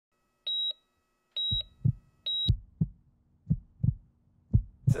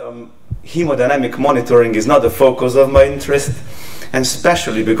Hemodynamic monitoring is not the focus of my interest, and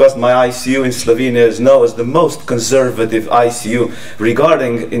especially because my ICU in Slovenia is known as the most conservative ICU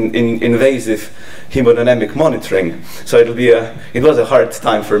regarding invasive hemodynamic monitoring. So it was a hard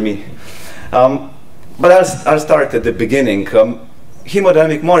time for me. But I'll start at the beginning.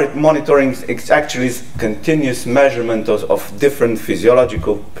 Hemodynamic monitoring is actually continuous measurement of different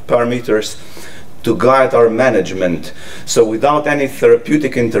physiological parameters to guide our management. So without any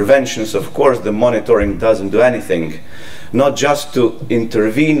therapeutic interventions, of course, the monitoring doesn't do anything. Not just to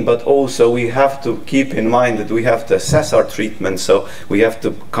intervene, but also we have to keep in mind that we have to assess our treatment. So we have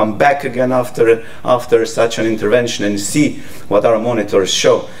to come back again after such an intervention and see what our monitors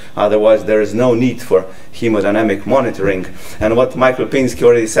show. Otherwise, there is no need for hemodynamic monitoring. And what Michael Pinsky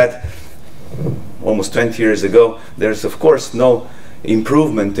already said almost 20 years ago, there's of course no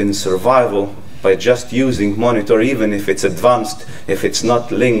improvement in survival by just using monitor, even if it's advanced, if it's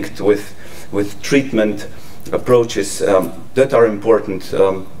not linked with treatment approaches that are important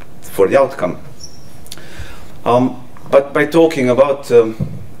for the outcome. But by talking about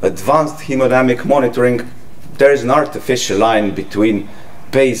advanced hemodynamic monitoring, there is an artificial line between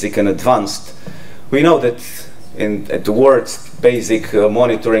basic and advanced. We know that the words basic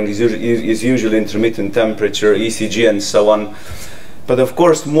monitoring is usually intermittent temperature, ECG, and so on. But of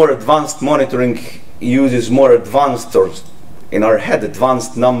course, more advanced monitoring uses more advanced, or in our head,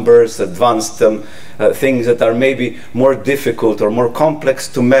 advanced numbers, advanced things that are maybe more difficult or more complex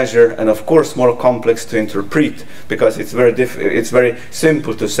to measure, and of course more complex to interpret, because it's very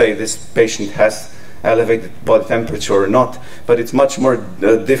simple to say this patient has elevated body temperature or not, but it's much more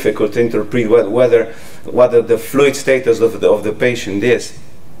difficult to interpret whether the fluid status of the patient is.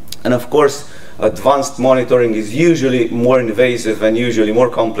 And of course, advanced monitoring is usually more invasive and usually more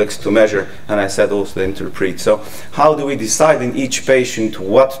complex to measure, and I said also to interpret. So how do we decide in each patient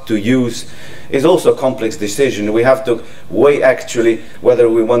what to use is also a complex decision. We have to weigh actually whether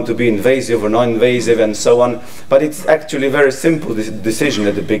we want to be invasive or non-invasive and so on. But it's actually a very simple decision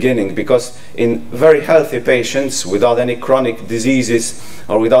at the beginning, because in very healthy patients without any chronic diseases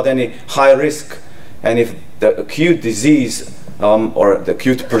or without any high risk, and if the acute disease or the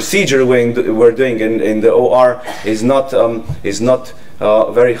acute procedure we're doing in the OR is not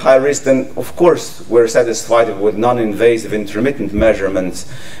very high risk, then of course we're satisfied with non-invasive intermittent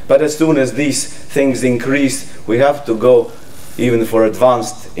measurements. But as soon as these things increase, we have to go even for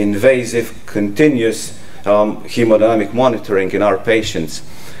advanced invasive continuous hemodynamic monitoring in our patients.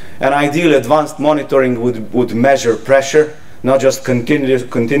 And ideally, advanced monitoring would measure pressure, not just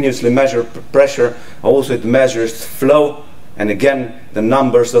continuously measure pressure, also it measures flow. And again, the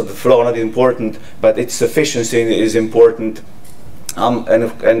numbers of the flow are not important, but its sufficiency is important.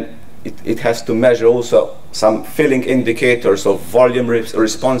 And it has to measure also some filling indicators of volume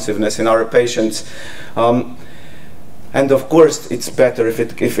responsiveness in our patients. And of course, it's better if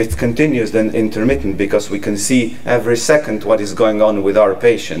it continues than intermittent, because we can see every second what is going on with our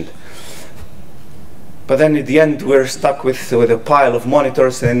patient. But then at the end, we're stuck with a pile of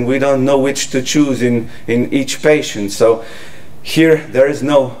monitors, and we don't know which to choose in each patient. So here, there is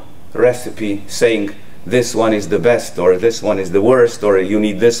no recipe saying this one is the best, or this one is the worst, or you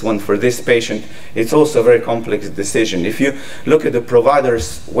need this one for this patient. It's also a very complex decision. If you look at the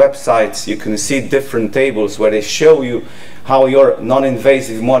providers' websites, you can see different tables where they show you how your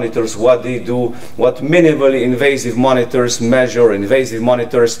non-invasive monitors, what they do, what minimally invasive monitors measure, invasive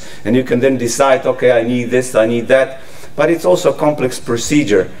monitors, and you can then decide, okay, I need this, I need that. But it's also a complex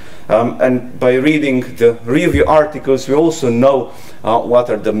procedure. And by reading the review articles, we also know what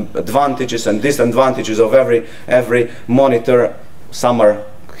are the advantages and disadvantages of every monitor. Some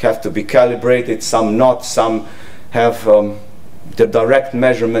have to be calibrated, some not, some have the direct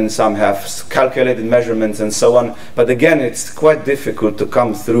measurements, some have calculated measurements, and so on. But again, it's quite difficult to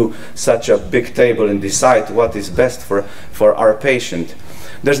come through such a big table and decide what is best for our patient.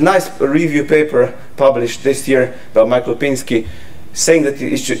 There's a nice review paper published this year by Michael Pinsky, saying that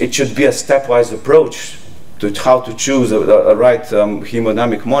it should be a stepwise approach to how to choose a right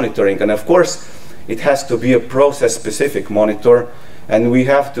hemodynamic monitoring. And of course, it has to be a process-specific monitor, and we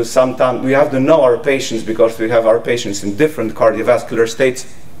have to know our patients, because we have our patients in different cardiovascular states.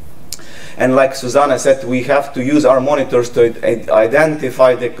 And like Susanna said, we have to use our monitors to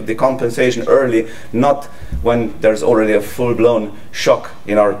identify the compensation early, not when there's already a full-blown shock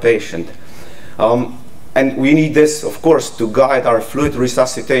in our patient. And we need this, of course, to guide our fluid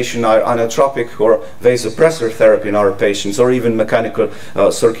resuscitation, our inotropic or vasopressor therapy in our patients, or even mechanical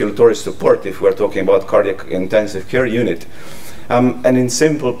circulatory support if we're talking about cardiac intensive care unit. And in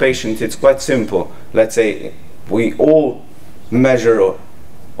simple patients, it's quite simple. Let's say we all measure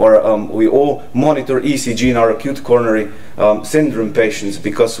we all monitor ECG in our acute coronary syndrome patients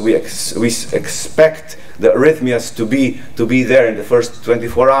because we expect the arrhythmias to be there in the first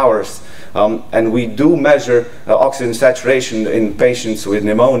 24 hours. And we do measure oxygen saturation in patients with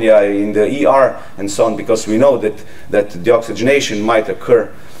pneumonia in the ER and so on, because we know that deoxygenation might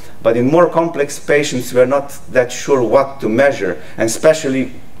occur. But in more complex patients, we are not that sure what to measure, and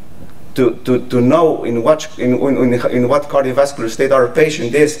especially to know in what cardiovascular state our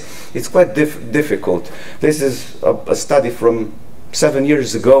patient is, it's quite difficult. This is a study from 7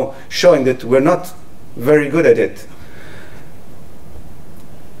 years ago showing that we're not very good at it.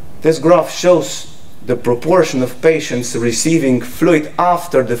 This graph shows the proportion of patients receiving fluid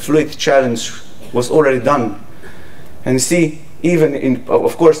after the fluid challenge was already done. And see, even in,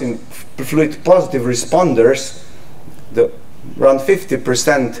 of course, in fluid positive responders, around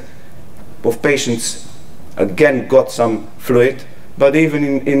 50% of patients again got some fluid, but even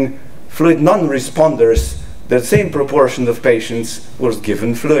in fluid non-responders, the same proportion of patients was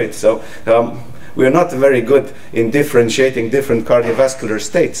given fluid. So we are not very good in differentiating different cardiovascular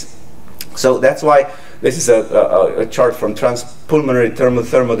states. So that's why this is a chart from transpulmonary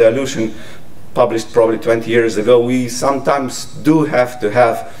thermodilution, published probably 20 years ago. We sometimes do have to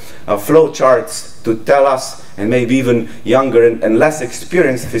have flow charts to tell us, and maybe even younger and less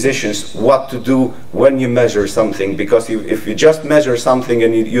experienced physicians, what to do when you measure something. Because if you just measure something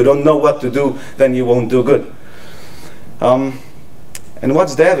and you don't know what to do, then you won't do good. And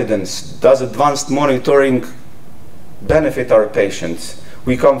what's the evidence? Does advanced monitoring benefit our patients?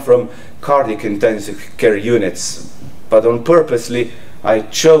 We come from cardiac intensive care units, but on purposely I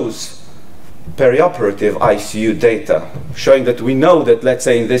chose perioperative ICU data, showing that we know that, let's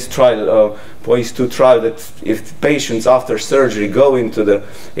say in this trial, POISE-2 trial, that if patients after surgery go into the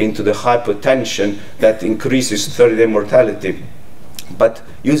hypotension, that increases 30-day mortality. But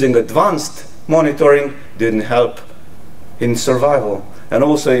using advanced monitoring didn't help in survival. And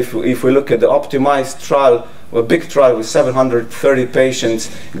also if we look at the optimized trial, a big trial with 730 patients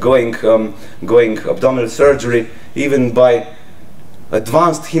going abdominal surgery, even by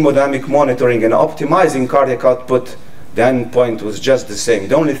advanced hemodynamic monitoring and optimizing cardiac output, the endpoint was just the same.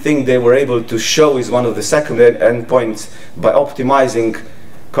 The only thing they were able to show is one of the secondary endpoints. By optimizing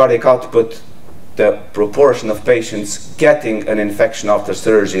cardiac output, the proportion of patients getting an infection after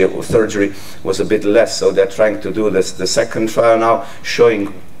surgery was a bit less. So they're trying to do this, the second trial now,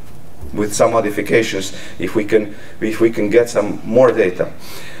 showing with some modifications if we can get some more data.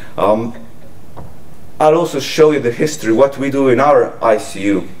 I'll also show you the history, what we do in our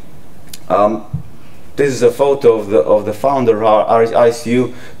ICU. This is a photo of the founder of our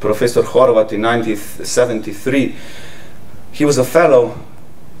ICU, Professor Horvat, in 1973. He was a fellow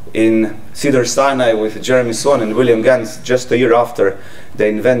in Cedars-Sinai with Jeremy Swan and William Gans just a year after they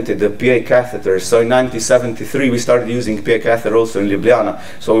invented the PA catheter. So in 1973 we started using PA catheter also in Ljubljana.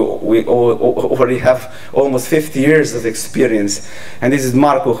 So we already have almost 50 years of experience. And this is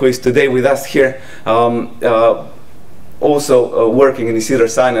Marko, who is today with us here, also working in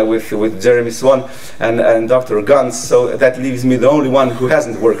Cedars-Sinai with Jeremy Swan and Dr. Gans. So that leaves me the only one who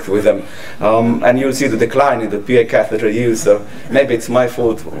hasn't worked with them. And you'll see the decline in the PA catheter use. So maybe it's my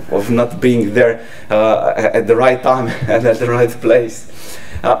fault of not being there at the right time and at the right place.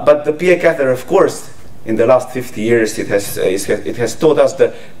 But the PA catheter, of course, in the last 50 years, it has taught us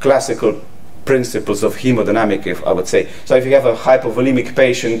the classical principles of hemodynamic, if I would say. So if you have a hypovolemic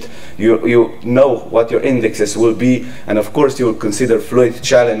patient, you know what your indexes will be, and of course you will consider fluid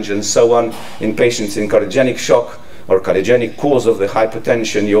challenge and so on. In patients in cardiogenic shock or cardiogenic cause of the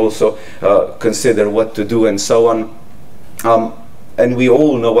hypotension, you also consider what to do and so on. And we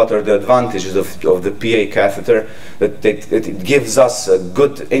all know what are the advantages of the PA catheter, that it gives us a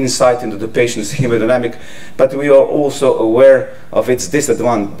good insight into the patient's hemodynamic, but we are also aware of its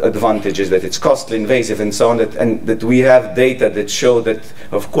disadvantages, that it's costly, invasive, and so on, and that we have data that show that,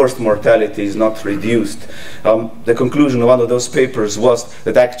 of course, mortality is not reduced. The conclusion of one of those papers was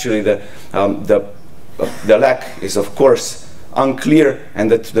that actually the lack is, of course, unclear,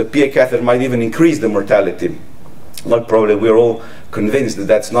 and that the PA catheter might even increase the mortality. Well, probably we're all convinced that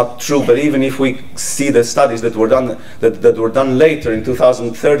that's not true, but even if we see the studies that were done later in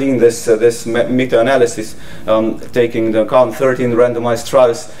 2013, this meta-analysis taking into account 13 randomized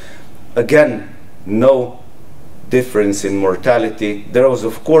trials, again, no difference in mortality. There was,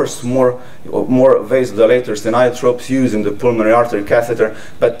 of course, more vasodilators than inotropes used in the pulmonary artery catheter,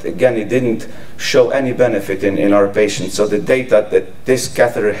 but again, it didn't show any benefit in our patients. So the data that this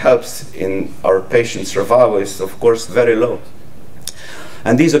catheter helps in our patient survival is, of course, very low.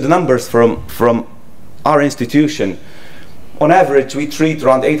 And these are the numbers from our institution. On average, we treat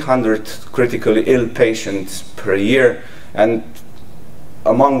around 800 critically ill patients per year, and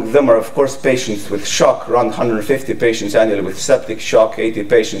among them are, of course, patients with shock, around 150 patients annually with septic shock, 80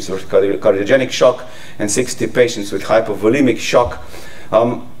 patients with cardiogenic shock, and 60 patients with hypovolemic shock.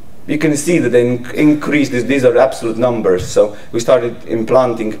 You can see that they increased, these are absolute numbers. So we started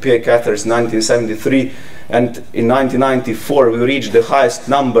implanting PA catheters in 1973, and in 1994 we reached the highest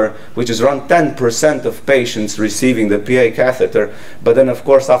number, which is around 10% of patients receiving the PA catheter. But then, of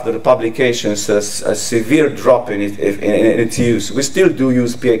course, after the publications, a severe drop in its use. We still do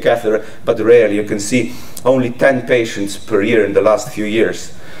use PA catheter, but rarely. You can see only 10 patients per year in the last few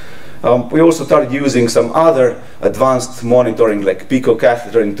years. We also started using some other advanced monitoring, like Pico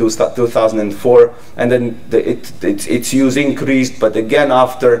catheter in 2004, and then its use increased, but again,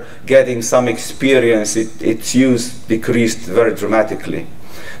 after getting some experience, its use decreased very dramatically.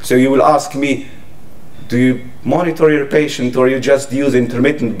 So you will ask me, do you monitor your patient, or you just use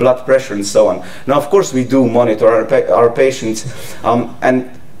intermittent blood pressure and so on? Now, of course, we do monitor our patients,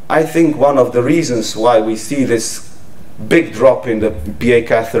 and I think one of the reasons why we see this big drop in the PA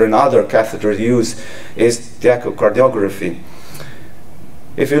catheter and other catheter use is the echocardiography.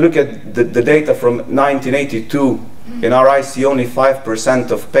 If you look at the data from 1982, in our ICU only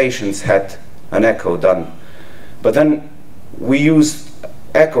 5% of patients had an echo done. But then we use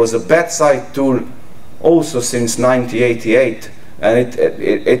echo as a bedside tool also since 1988, and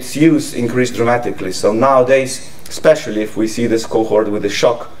its use increased dramatically. So nowadays, especially if we see this cohort with the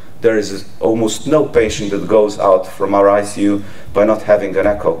shock, there is almost no patient that goes out from our ICU by not having an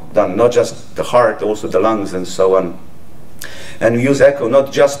echo done, not just the heart, also the lungs and so on. And we use echo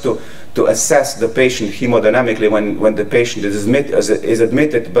not just to assess the patient hemodynamically when the patient is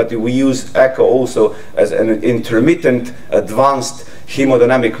admitted, but we use echo also as an intermittent advanced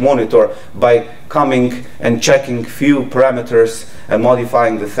hemodynamic monitor by coming and checking few parameters and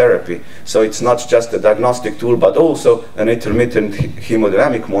modifying the therapy. So it's not just a diagnostic tool, but also an intermittent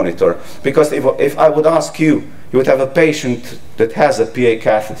hemodynamic monitor. Because if I would ask you, you would have a patient that has a PA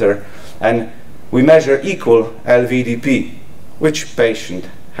catheter, and we measure equal LVDP. Which patient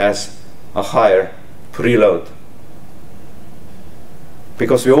has a higher preload?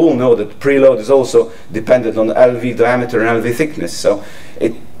 Because we all know that preload is also dependent on LV diameter and LV thickness. So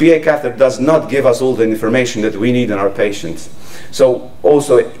PA catheter does not give us all the information that we need in our patients. So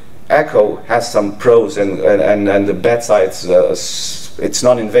also echo has some pros, and the bedsides, it's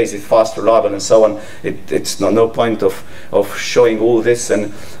non-invasive, fast, reliable, and so on. It's no point of showing all this.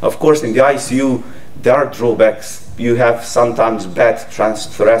 And of course, in the ICU, there are drawbacks. You have sometimes bad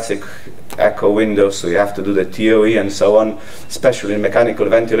transthoracic echo windows, so you have to do the TOE and so on, especially in mechanical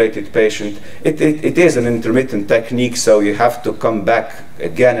ventilated patient. It is an intermittent technique, so you have to come back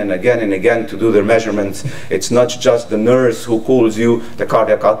again and again and again to do the measurements. It's not just the nurse who calls you, the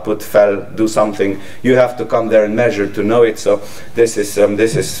cardiac output fell, do something. You have to come there and measure to know it, so this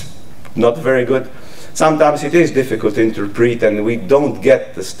is not very good. Sometimes it is difficult to interpret, and we don't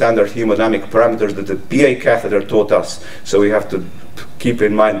get the standard hemodynamic parameters that the PA catheter taught us. So we have to keep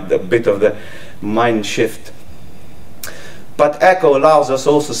in mind a bit of the mind shift. But echo allows us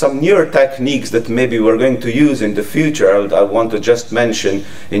also some newer techniques that maybe we're going to use in the future. I want to just mention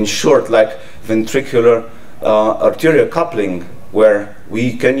in short, like ventricular arterial coupling, where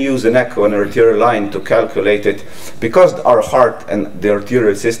we can use an echo and arterial line to calculate it, because our heart and the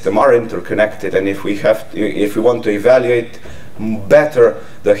arterial system are interconnected, and if we want to evaluate better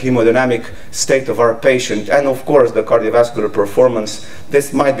the hemodynamic state of our patient and of course the cardiovascular performance,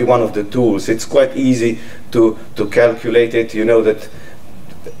 this might be one of the tools. It's quite easy to calculate it. You know that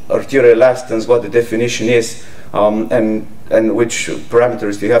arterial elastance, what the definition is, and which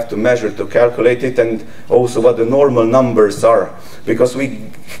parameters you have to measure to calculate it, and also what the normal numbers are. Because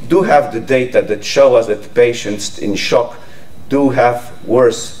we do have the data that show us that patients in shock do have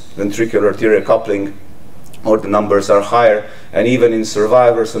worse ventricular arterial coupling, or the numbers are higher, and even in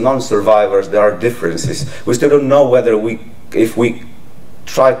survivors and non-survivors there are differences. We still don't know whether if we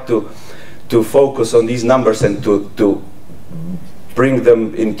try to focus on these numbers and to bring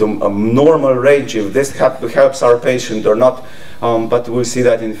them into a normal range, if this helps our patient or not, but we'll see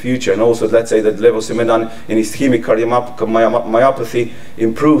that in the future. And also, let's say that levosimendan in ischemic cardiomyopathy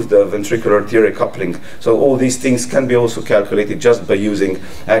improves the ventricular arterial coupling. So all these things can be also calculated just by using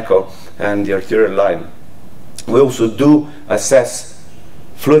echo and the arterial line. We also do assess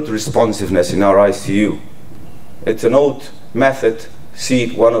fluid responsiveness in our ICU. It's an old method. See,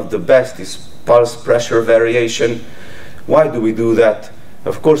 one of the best is pulse pressure variation. Why do we do that?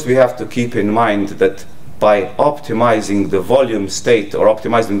 Of course, we have to keep in mind that by optimizing the volume state or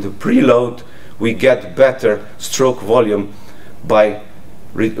optimizing the preload, we get better stroke volume by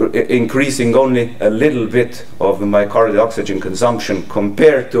increasing only a little bit of the myocardial oxygen consumption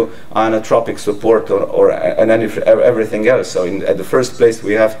compared to inotropic support or everything else. So at the first place,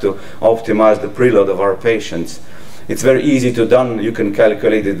 we have to optimize the preload of our patients. It's very easy to done. You can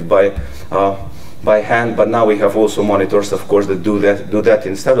calculate it by hand, but now we have also monitors, of course, that do that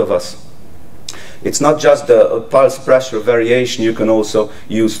instead of us. It's not just the pulse pressure variation. You can also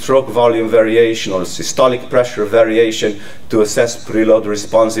use stroke volume variation or systolic pressure variation to assess preload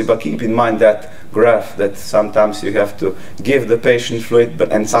responsive. But keep in mind that graph, that sometimes you have to give the patient fluid,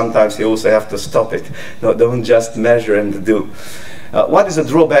 and sometimes you also have to stop it. No, don't just measure and do. What is a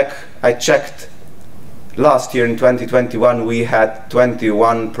drawback? I checked. Last year in 2021, we had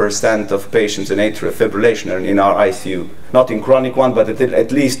 21% of patients in atrial fibrillation in our ICU. Not in chronic one, but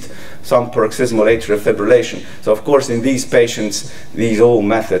at least some paroxysmal atrial fibrillation. So of course, in these patients, these old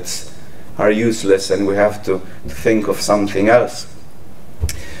methods are useless, and we have to think of something else.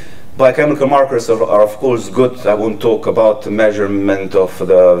 Biochemical markers are of course good. I won't talk about the measurement of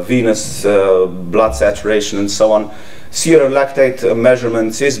the venous blood saturation and so on. Serum lactate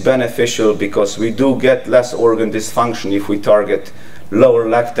measurements is beneficial because we do get less organ dysfunction if we target lower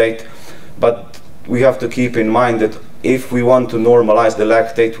lactate, but we have to keep in mind that if we want to normalize the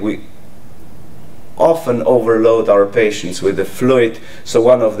lactate, we often overload our patients with the fluid. So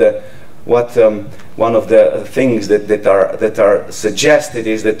one of the things that are suggested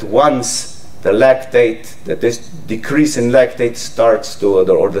is that once the lactate, that this decrease in lactate starts to,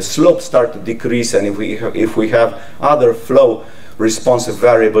 or the slope start to decrease, and if we have other flow responsive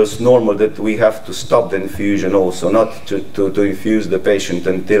variables normal, that we have to stop the infusion also, not to infuse the patient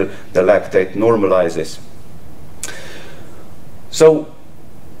until the lactate normalizes. So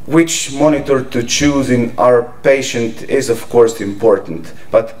which monitor to choose in our patient is of course important,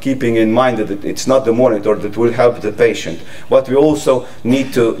 but keeping in mind that it's not the monitor that will help the patient. What we also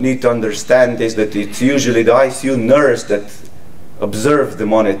need to understand is that it's usually the ICU nurse that observes the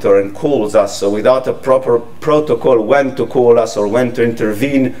monitor and calls us. So without a proper protocol when to call us or when to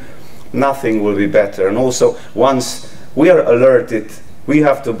intervene, nothing will be better. And also, once we are alerted, we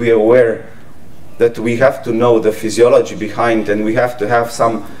have to be aware that we have to know the physiology behind, and we have to have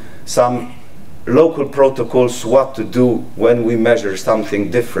some local protocols what to do when we measure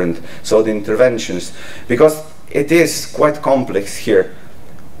something different. So the interventions, because it is quite complex here.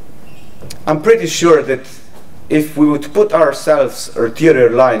 I'm pretty sure that if we would put ourselves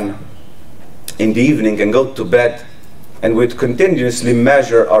arterial line in the evening and go to bed, and we'd continuously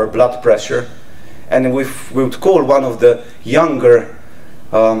measure our blood pressure, and we would call one of the younger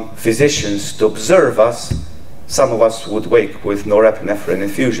physicians to observe us, some of us would wake with norepinephrine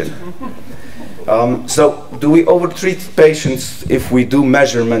infusion. So do we overtreat patients if we do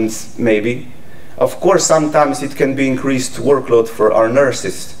measurements? Maybe. Of course, sometimes it can be increased workload for our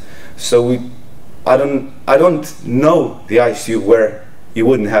nurses. So I don't know the ICU where you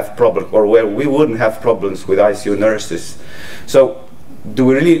wouldn't have problems, or where we wouldn't have problems with ICU nurses. So do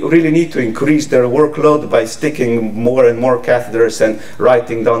we really need to increase their workload by sticking more and more catheters and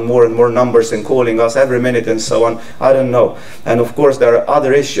writing down more and more numbers and calling us every minute and so on? I don't know. And of course there are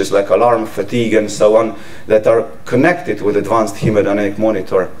other issues like alarm fatigue and so on that are connected with advanced hemodynamic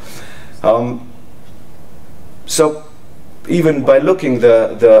monitor. So even by looking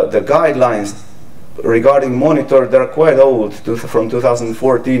the guidelines regarding monitor, they're quite old, from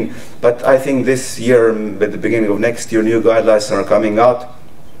 2014, but I think this year, at the beginning of next year, new guidelines are coming out.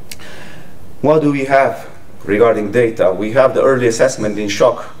 What do we have regarding data? We have the early assessment in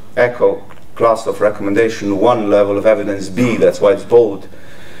shock, echo, class of recommendation 1, level of evidence B, that's why it's bold.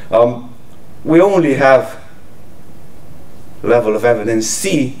 We only have level of evidence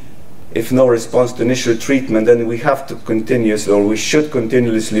C. If no response to initial treatment, then we have to continuously, or we should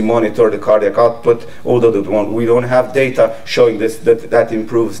continuously monitor the cardiac output, although we don't have data showing that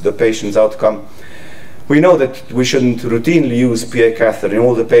improves the patient's outcome. We know that we shouldn't routinely use PA catheter in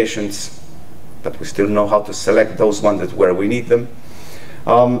all the patients, but we still know how to select those ones where we need them.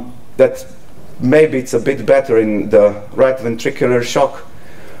 That maybe it's a bit better in the right ventricular shock.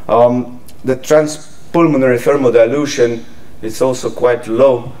 The transpulmonary thermodilution, it's also quite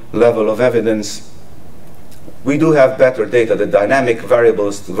low level of evidence. We do have better data. The dynamic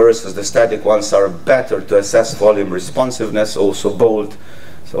variables versus the static ones are better to assess volume responsiveness, also bold.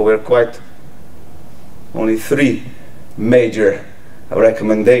 So we're quite only 3 major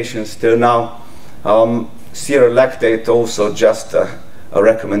recommendations till now. Serum lactate also just a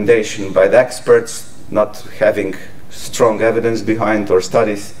recommendation by the experts, not having strong evidence behind or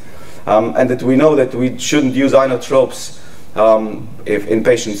studies. And that we know that we shouldn't use inotropes if in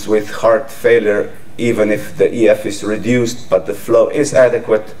patients with heart failure even if the EF is reduced, but the flow is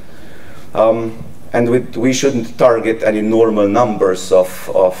adequate. And we shouldn't target any normal numbers of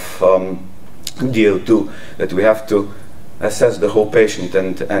DO2, that we have to assess the whole patient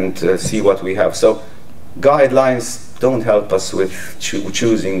and see what we have. So guidelines don't help us with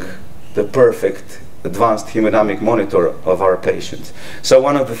choosing the perfect advanced hemodynamic monitor of our patients. So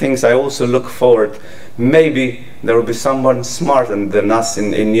one of the things I also look forward, maybe there will be someone smarter than us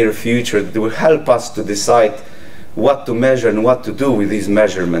in near future that will help us to decide what to measure and what to do with these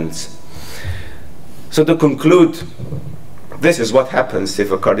measurements. So to conclude, this is what happens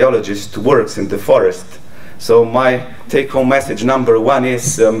if a cardiologist works in the forest. So my take-home message number one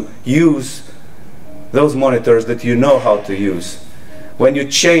is use those monitors that you know how to use. When you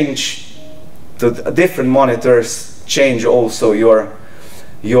change to different monitors, change also your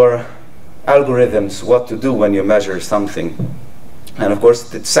algorithms, what to do when you measure something. And of course,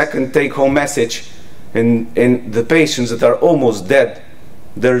 the second take-home message, in the patients that are almost dead,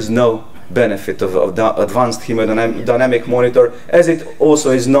 there is no benefit of the advanced hemodynamic monitor, as it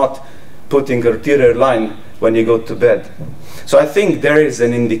also is not putting arterial line when you go to bed. So I think there is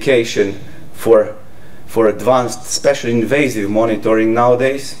an indication for advanced, especially invasive monitoring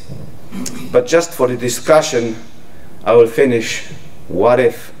nowadays. But just for the discussion, I will finish, what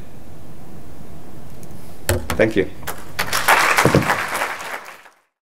if? Thank you.